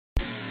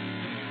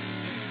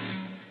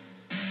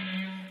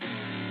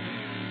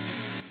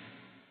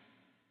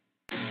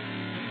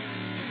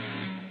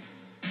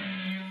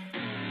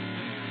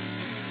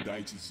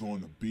Dice is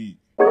on the beat.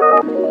 Come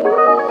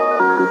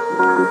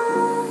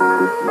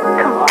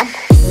on.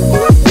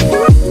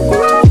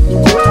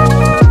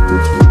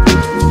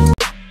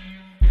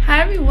 Hi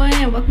everyone,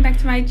 and welcome back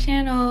to my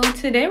channel.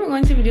 Today we're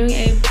going to be doing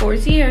a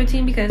 4C hair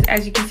routine because,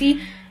 as you can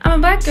see, I'm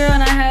a black girl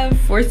and I have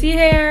 4C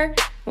hair.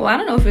 Well, I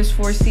don't know if it's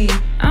 4C.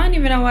 I don't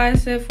even know why I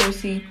said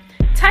 4C.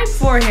 Type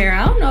 4 hair.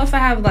 I don't know if I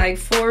have like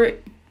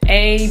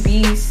 4A,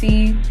 B,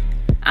 C.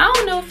 I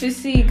don't know if it's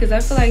C because I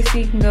feel like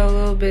C can go a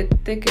little bit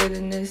thicker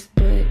than this,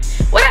 but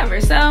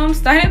whatever. So I'm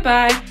started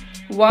by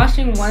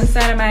washing one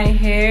side of my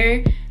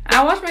hair.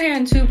 I wash my hair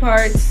in two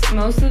parts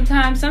most of the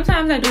time.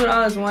 Sometimes I do it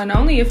all as one,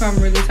 only if I'm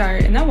really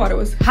tired. And that water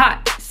was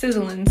hot,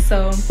 sizzling,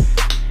 so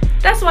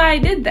that's why I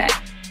did that.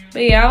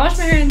 But yeah, I wash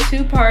my hair in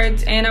two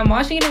parts, and I'm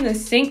washing it in the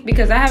sink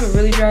because I have a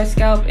really dry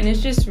scalp and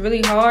it's just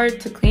really hard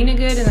to clean it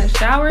good in the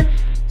shower.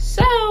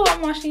 So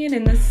I'm washing it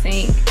in the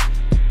sink.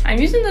 I'm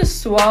using the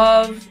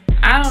Suave.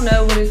 I don't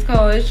know what it's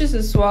called. It's just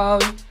a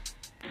Suave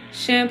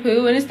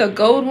shampoo, and it's the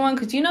gold one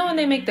because you know when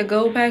they make the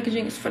gold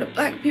packaging, it's for the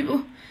black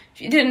people.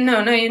 If you didn't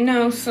know, now you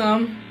know.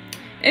 So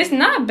it's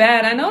not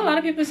bad. I know a lot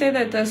of people say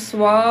that the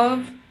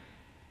Suave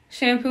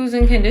shampoos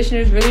and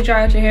conditioners really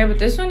dry out your hair, but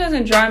this one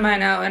doesn't dry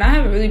mine out, and I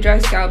have a really dry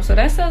scalp, so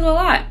that says a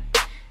lot.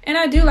 And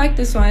I do like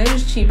this one. It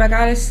was cheap. I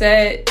got a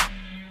set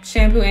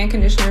shampoo and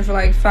conditioner for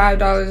like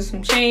 $5 and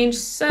some change,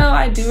 so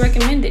I do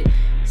recommend it,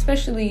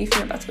 especially if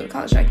you're about to go to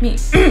college like me.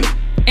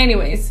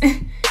 Anyways,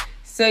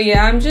 so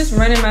yeah, I'm just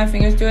running my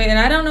fingers through it, and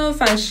I don't know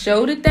if I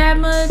showed it that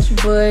much,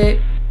 but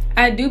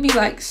I do be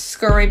like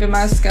scraping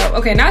my scalp.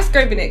 Okay, not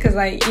scraping it because,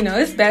 like, you know,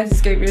 it's bad to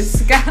scrape your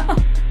scalp.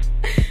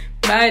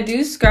 But I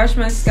do scratch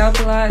my scalp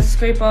a lot,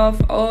 scrape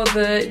off all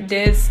the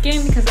dead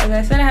skin because, as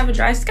I said, I have a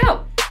dry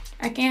scalp.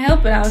 I can't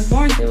help it. I was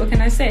born with it. What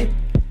can I say?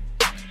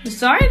 I'm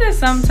sorry that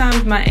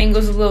sometimes my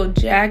angle's a little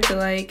jacked.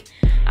 Like,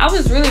 I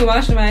was really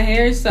washing my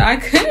hair, so I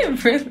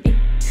couldn't really,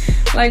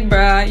 like,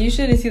 bruh, you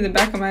shouldn't see the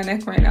back of my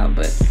neck right now,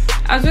 but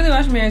I was really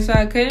washing my hair, so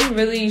I couldn't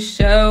really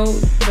show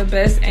the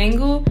best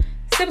angle,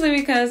 simply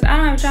because I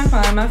don't have a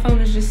tripod and my phone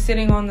is just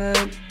sitting on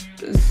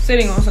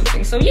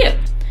something. So yeah.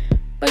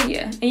 But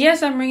yeah, and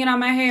yes, I'm wringing out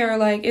my hair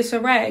like it's a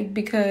rag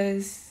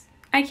because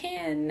I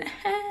can.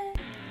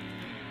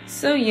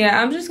 So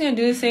yeah, I'm just gonna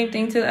do the same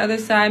thing to the other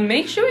side.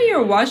 Make sure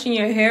you're washing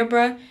your hair,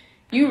 bruh.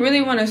 You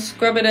really want to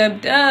scrub it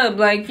up, dub.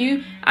 Like,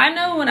 I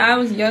know when I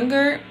was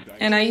younger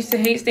and I used to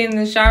hate staying in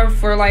the shower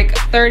for like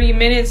 30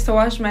 minutes to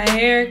wash my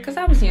hair because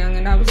I was young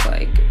and I was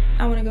like,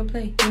 I want to go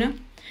play, you know?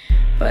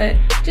 But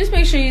just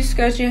make sure you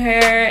scratch your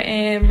hair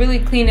and really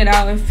clean it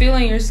out and feel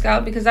in your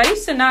scalp, because I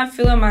used to not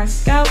feel in my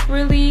scalp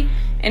really,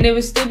 and there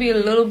would still be a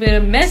little bit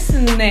of mess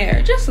in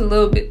there, just a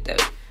little bit though.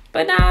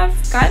 But now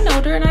I've gotten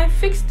older and I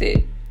fixed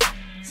it.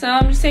 So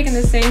I'm just taking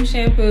the same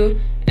shampoo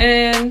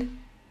and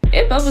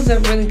it bubbles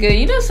up really good.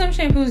 You know, some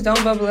shampoos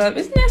don't bubble up.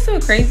 Isn't that so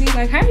crazy?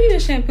 Like, how do you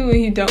use a shampoo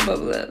and you don't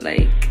bubble up?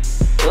 Like,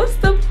 what's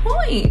the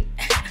point?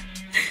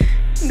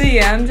 But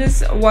yeah, I'm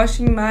just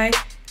washing my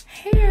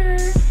hair.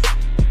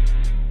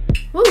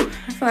 Woo,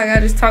 I feel like I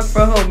just talked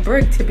for a whole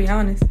break, to be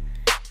honest.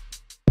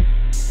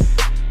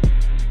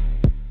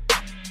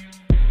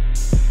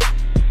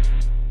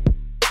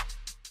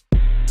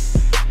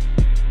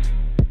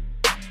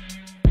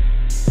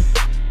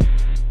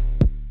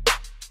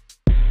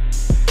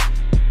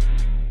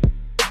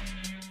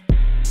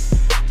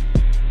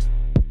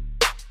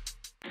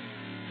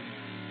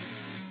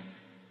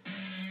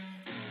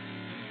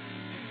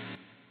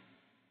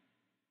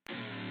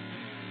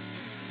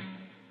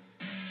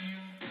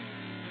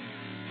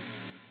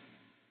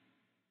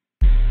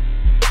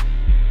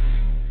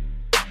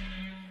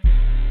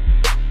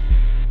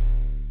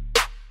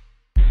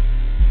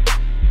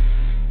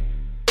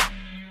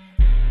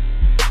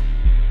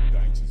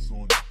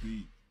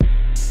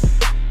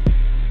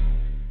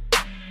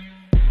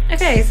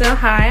 Okay, so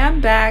hi, I'm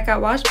back. I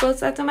washed both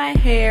sides of my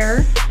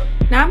hair.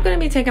 Now I'm going to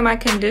be taking my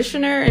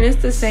conditioner, and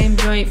it's the same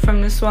joint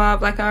from the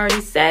Suave like I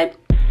already said.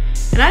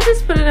 And I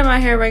just put it in my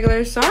hair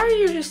regular. Sorry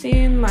you're just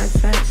seeing my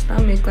fat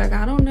stomach. Like,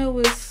 I don't know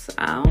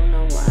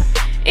why.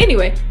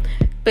 Anyway,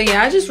 but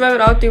yeah, I just rub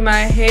it all through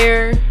my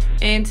hair.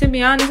 And to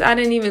be honest, I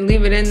didn't even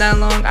leave it in that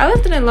long. I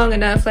left it in long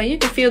enough. Like, you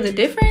can feel the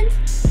difference.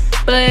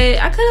 But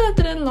I could have left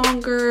it in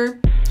longer.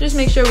 Just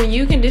make sure when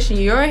you condition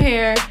your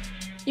hair,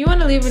 you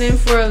want to leave it in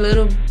for a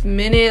little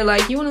minute.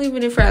 Like, you want to leave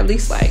it in for at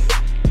least like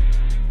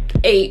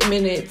 8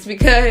 minutes,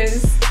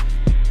 because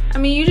I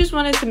mean, you just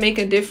want it to make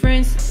a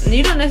difference.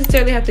 You don't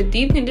necessarily have to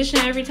deep condition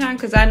every time,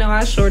 because I know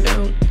I sure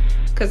don't,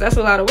 because that's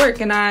a lot of work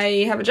and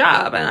I have a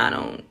job and I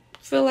don't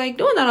feel like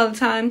doing that all the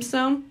time.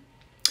 So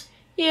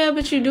yeah,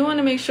 but you do want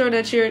to make sure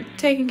that you're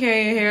taking care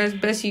of your hair as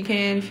best you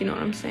can, if you know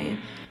what I'm saying.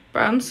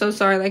 Bro, I'm so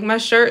sorry. Like, my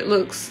shirt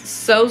looks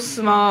so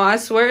small. I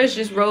swear it's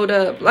just rolled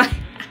up. Like,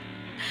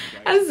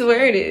 I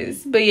swear it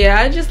is. But yeah,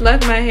 I just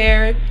left my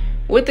hair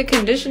with the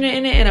conditioner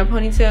in it and a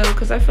ponytail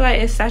because I feel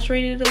like it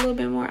saturated it a little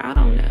bit more. I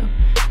don't know.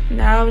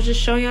 Now I was just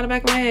showing y'all the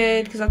back of my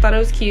head because I thought it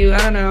was cute. I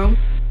don't know.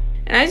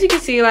 And as you can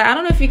see, like, I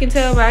don't know if you can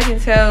tell, but I can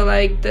tell,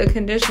 like, the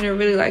conditioner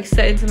really, like,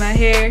 set into my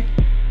hair.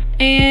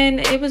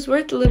 And it was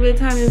worth a little bit of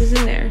time it was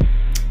in there.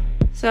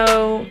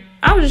 So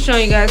I was just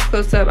showing you guys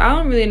close up. I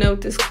don't really know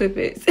what this clip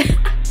is.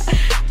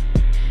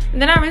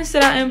 And then I rinsed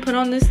it out and put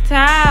on this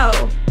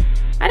towel.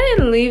 I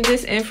didn't leave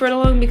this in for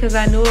long because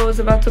I knew I was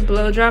about to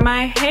blow dry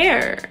my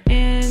hair.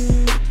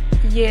 And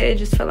yeah, it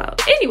just fell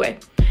out. Anyway,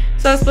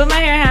 so I split my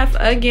hair in half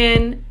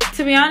again.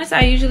 To be honest,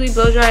 I usually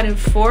blow dry it in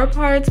 4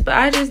 parts, but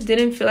I just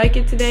didn't feel like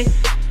it today.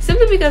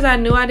 Simply because I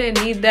knew I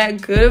didn't need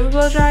that good of a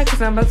blow dry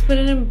because I'm about to put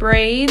it in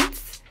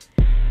braids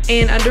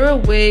and under a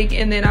wig.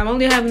 And then I'm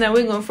only having that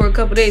wig on for a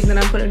couple days and then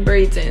I'm putting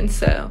braids in.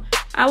 So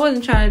I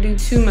wasn't trying to do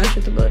too much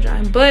with the blow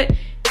drying. But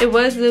it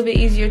was a little bit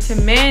easier to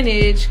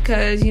manage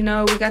because, you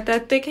know, we got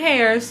that thick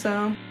hair.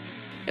 So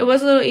it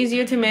was a little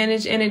easier to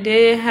manage, and it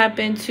did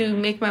happen to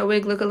make my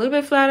wig look a little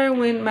bit flatter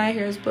when my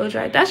hair is blow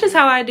dried. That's just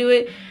how I do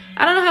it.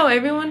 I don't know how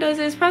everyone does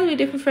it. It's probably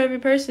different for every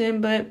person,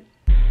 but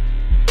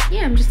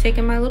yeah, I'm just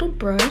taking my little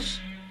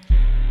brush,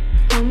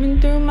 combing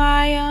through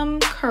my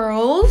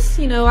curls.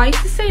 You know, I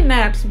used to say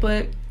naps,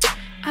 but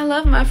I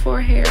love my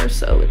 4 hair,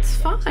 so it's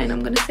fine.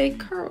 I'm gonna say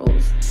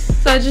curls.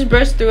 So I just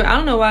brushed through it. I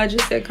don't know why I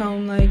just said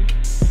comb. Like,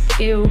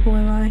 ew, who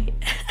am I?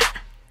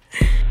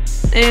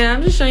 And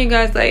I'm just showing you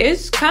guys, like,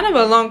 it's kind of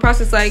a long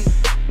process. Like,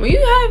 when you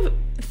have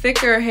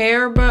thicker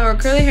hair, but or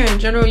curly hair in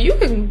general, you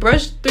can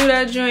brush through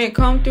that joint,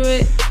 comb through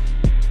it,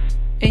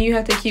 and you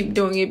have to keep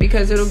doing it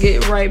because it'll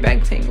get right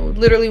back tangled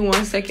literally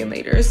 1 second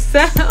later.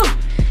 So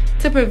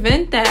to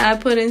prevent that, I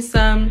put in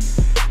some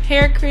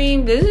hair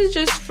cream. This is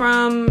just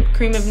from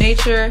Cream of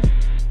Nature.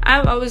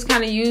 I've always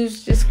kind of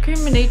used just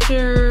Cream of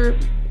Nature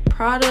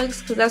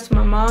products because that's what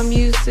my mom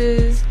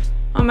uses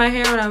on my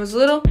hair when I was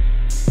little.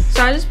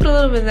 So I just put a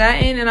little bit of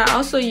that in, and I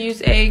also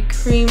use a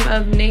Cream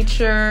of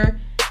Nature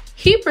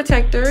heat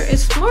protector.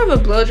 It's more of a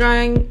blow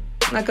drying,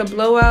 like a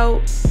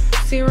blowout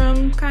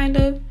serum kind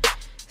of.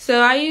 So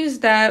I use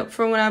that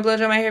for when I blow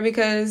dry my hair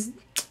because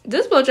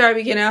this blow dryer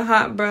be getting out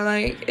hot, bro.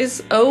 Like,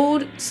 it's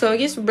old, so it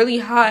gets really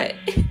hot.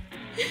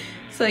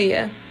 So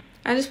yeah,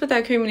 I just put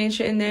that Cream of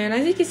Nature in there, and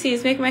as you can see,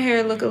 it's making my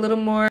hair look a little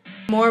more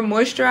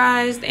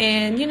moisturized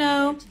and, you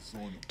know,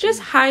 just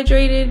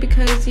hydrated,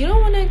 because you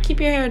don't want to keep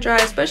your hair dry,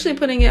 especially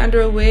putting it under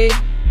a wig.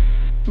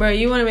 But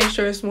you want to make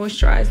sure it's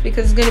moisturized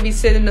because it's going to be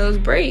sitting in those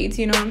braids,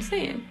 you know what I'm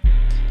saying?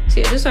 So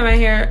yeah, just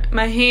wipe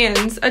my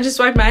hands. I just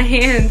wiped my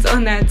hands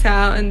on that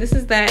towel, and this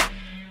is that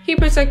heat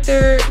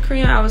protector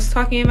cream I was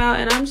talking about,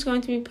 and I'm just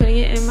going to be putting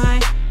it in my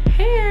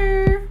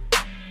hair.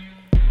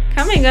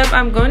 Coming up,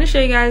 I'm going to show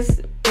you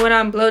guys when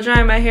I'm blow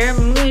drying my hair.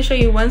 I'm going to show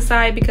you one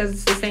side because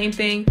it's the same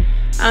thing.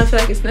 I don't feel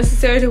like it's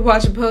necessary to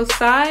watch both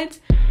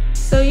sides.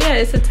 So yeah,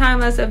 it's a time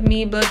lapse of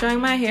me blow drying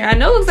my hair. I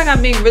know it looks like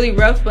I'm being really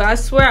rough, but I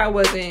swear I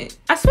wasn't.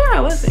 I swear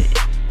I wasn't.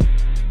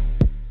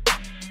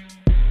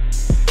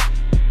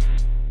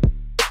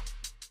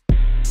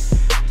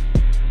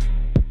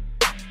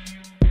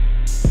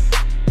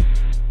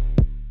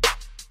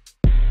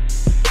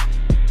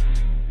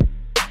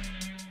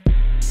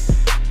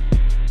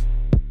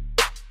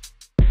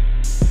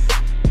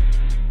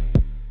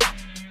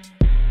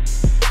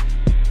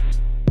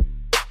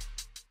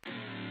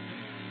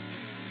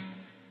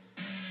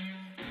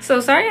 So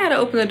sorry I had to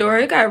open the door.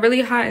 It got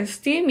really hot and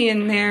steamy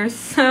in there.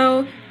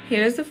 So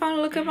here's the final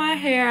look of my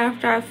hair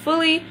after I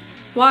fully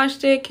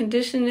washed it,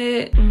 conditioned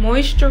it,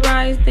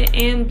 moisturized it,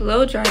 and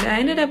blow dried it. I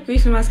ended up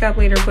greasing my scalp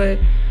later, but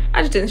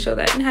I just didn't show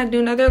that. And had to do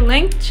another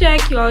length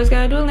check. You always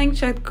gotta do a length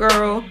check,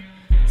 girl.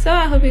 So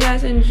I hope you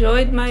guys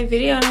enjoyed my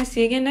video, and I'll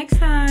see you again next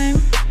time.